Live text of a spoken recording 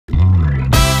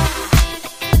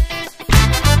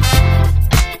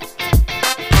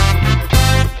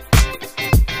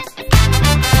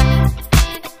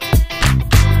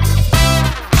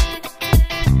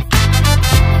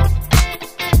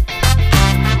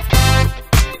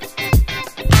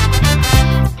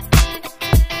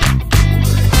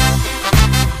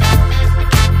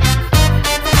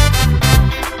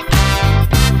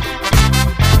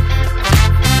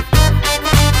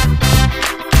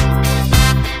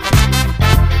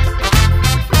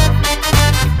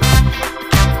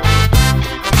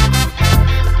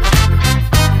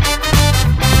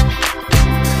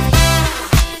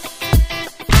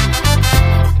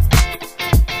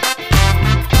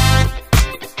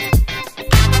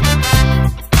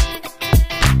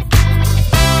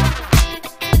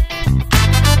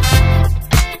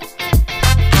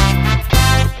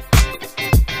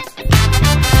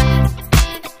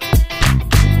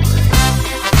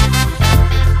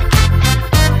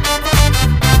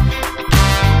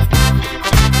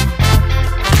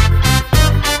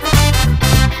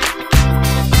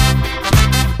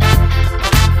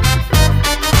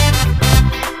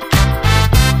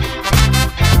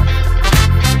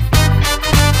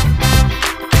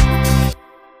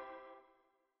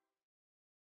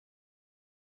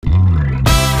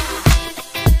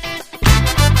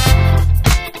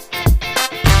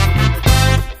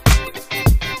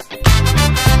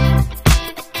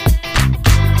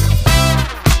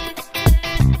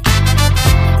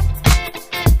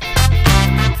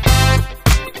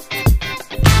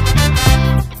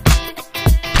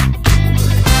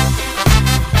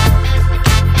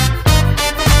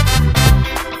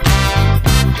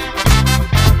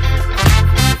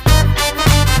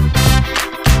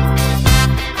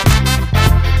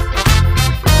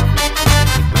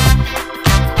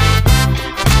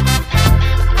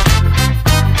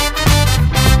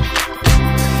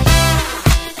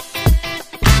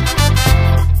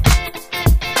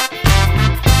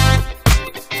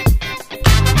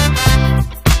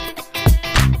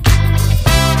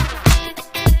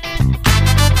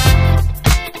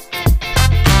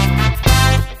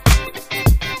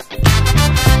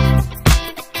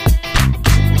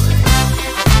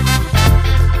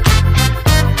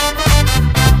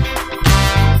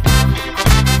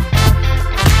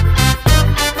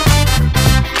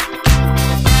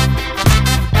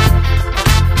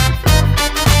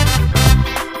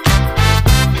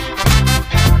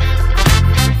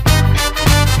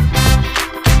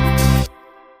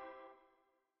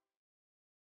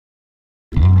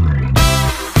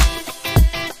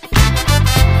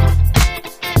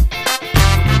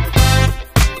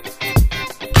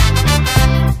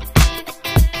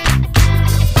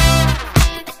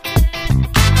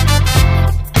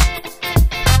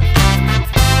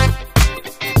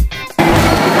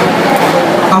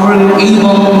our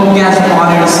able guest of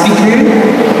honor speaker,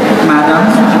 Madam,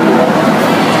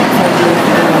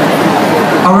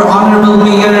 our Honorable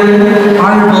Mayor,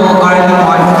 Honorable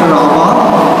Arnie Turaba,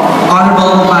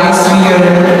 Honorable Vice Mayor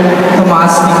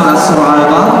Tomas Nicolas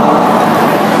Soralba,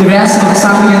 the rest of the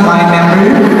Sangguniang Bayan member,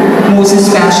 most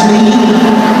especially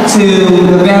to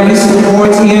the very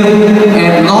supportive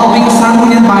and loving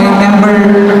Sangguniang Bayan member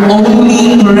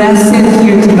only present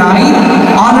here tonight,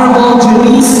 Honorable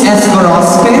Janice S.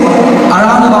 Gorospe. A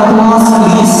round of applause,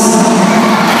 please.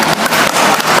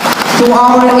 To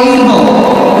our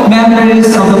able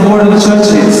members of the Board of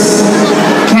Churches,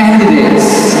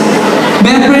 candidates,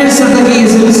 members of the Gay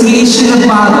Association of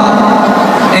Bado,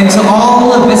 and to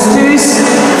all the visitors,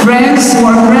 friends who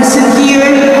are present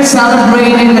here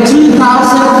celebrating the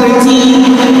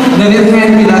 2013 the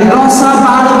Virgen Milagrosa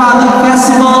Bado-Badoc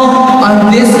Festival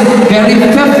on this very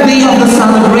 5th day of the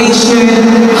celebration,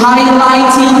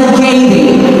 highlighting the Gay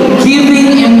Day,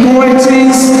 giving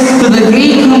importance to the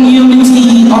gay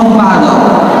community of Bado.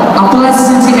 A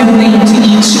pleasant evening to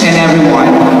each and everyone.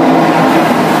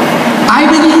 I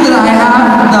believe that I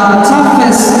have the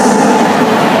toughest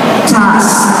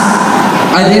task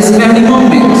at this very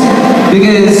moment,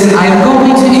 because I'm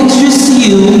going to introduce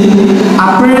you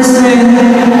a person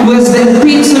who is the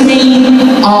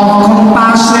epitome of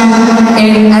compassion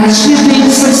in achieving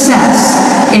success,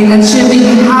 in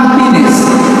achieving happiness,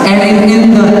 and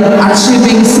in the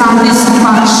achieving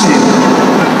satisfaction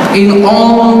in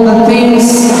all the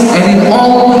things and in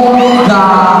all the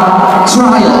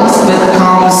trials that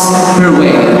comes her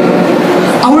way.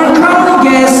 Our current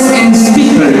guest and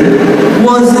speaker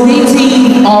was a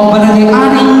native of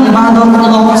Bado-Badoc.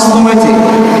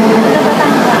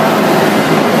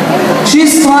 She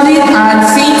studied at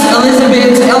St.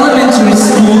 Elizabeth Elementary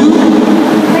School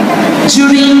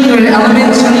during her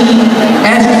elementary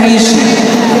education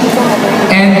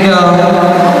and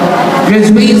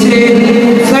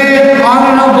graduated 3rd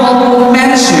honorable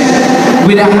mention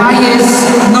with the highest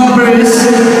numbers,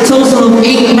 total of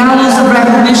 8 medals of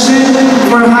recognition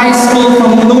for high school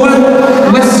from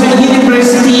Northwestern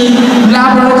University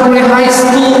Laboratory High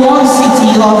School, One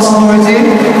City, Los Norte,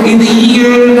 in the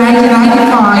year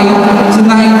 1995 to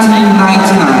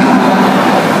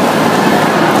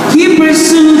 1999. He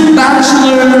pursued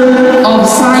Bachelor of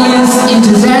Science in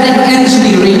Genetic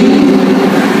Engineering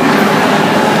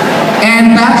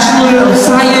and Bachelor of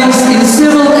Science in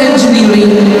Civil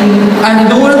Engineering at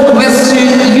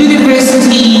Northwestern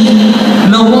University,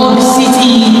 Lubbock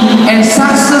City, and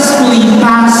successfully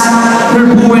passed her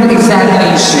board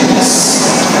examinations.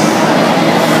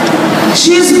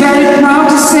 She is very proud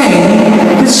to say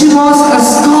that she was a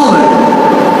scholar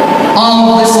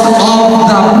of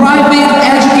the private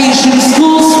education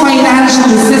school's financial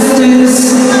assistance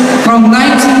from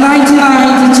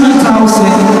 1999 to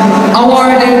 2000,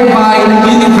 awarded by the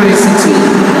university.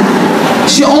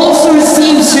 She also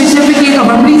received Certificate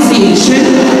of Appreciation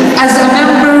as a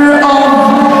member of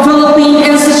Philippine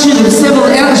Institute of Civil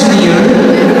Engineer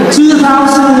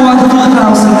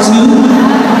 2001-2002,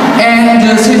 and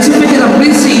the Certificate of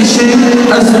Appreciation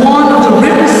as one of the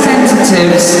representatives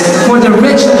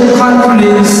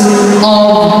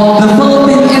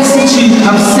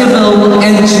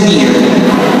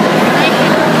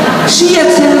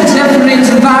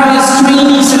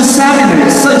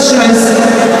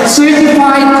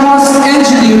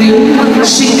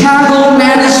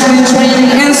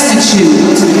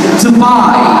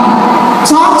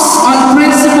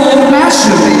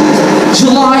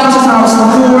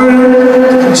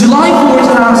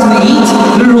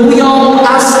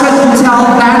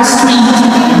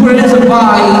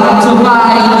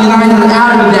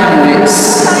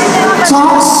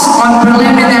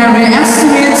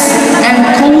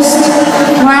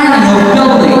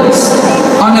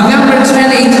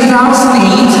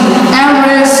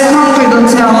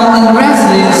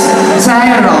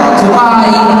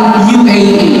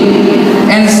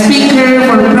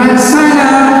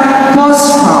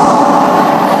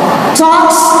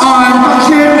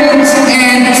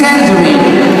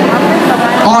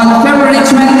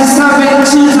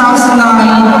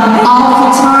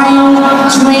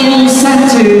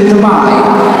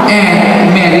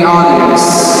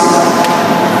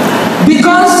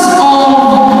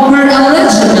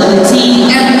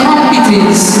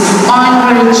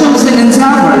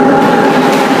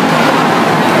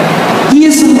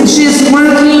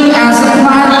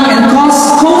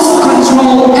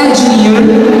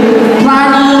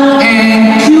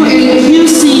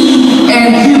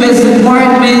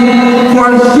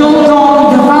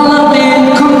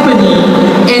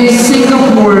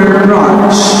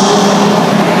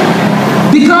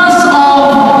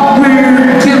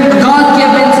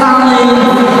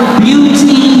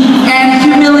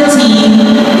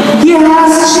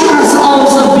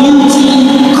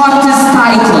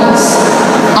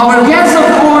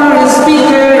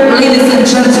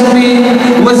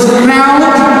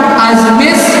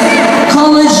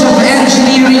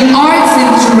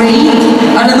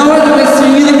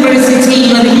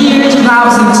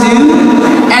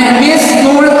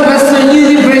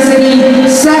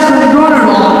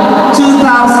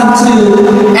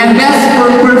and Best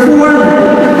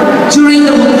Performer during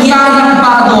the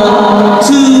Bado-Badoc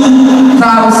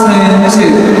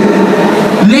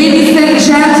 2002. Ladies and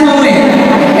gentlemen,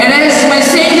 it is my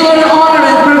singular honor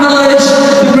and privilege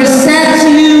to present to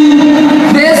you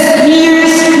this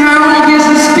year's crowning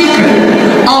guest speaker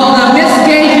of the Miss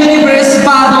Gay Universe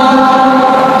Bado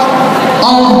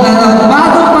of the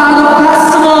Bado-Badoc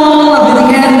Festival of the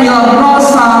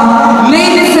Rosa.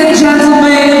 Ladies and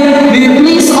gentlemen, may you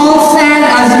please all stand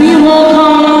as we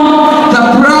welcome the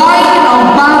bride of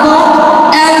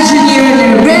Badoc,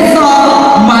 LanzAngeloRhyz,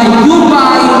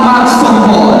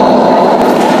 mayubaymagsomboltravels.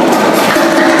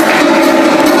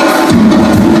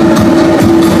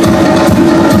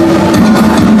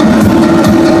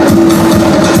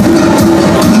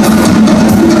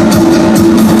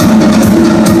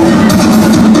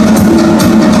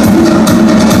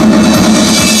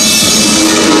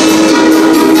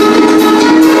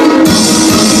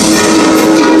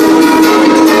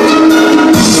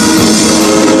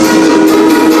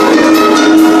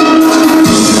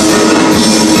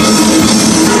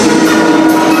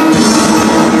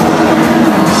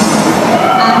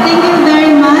 Thank you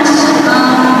very much,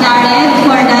 Jared,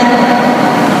 for that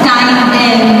kind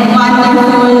and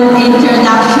wonderful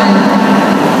introduction.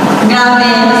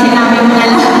 Grabe, sinabi mo na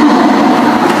lang.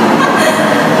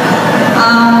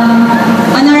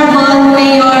 Honorable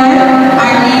Mayor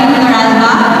Arlene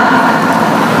Toralba,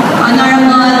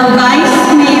 Honorable Vice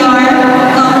Mayor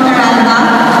Tom Toralba,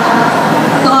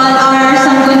 to all our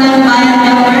Sangguniang Bayan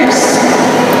members,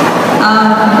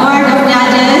 Board of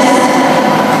Judges,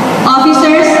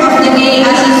 officers of the Gay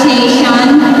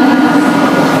Association,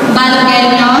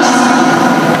 Balogueños,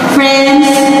 friends,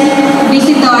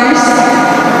 visitors,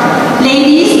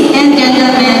 ladies and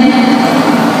gentlemen,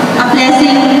 a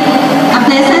pleasant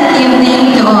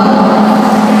evening to all.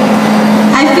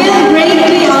 I feel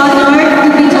greatly honored to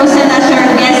be chosen as your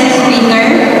guest speaker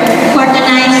for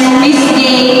tonight's Miss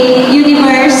Gay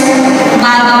Universe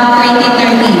Badoc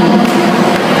 2013.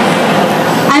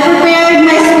 I prepared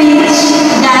my speech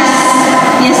just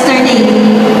yesterday,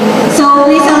 so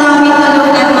please allow me to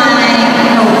look at my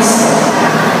notes,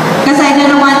 because I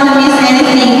don't want to miss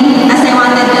anything, as I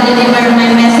wanted to deliver my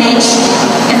message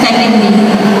effectively.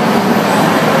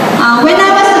 When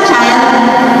I was a child,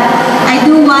 I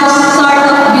do watch sort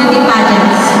of beauty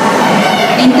pageants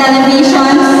in television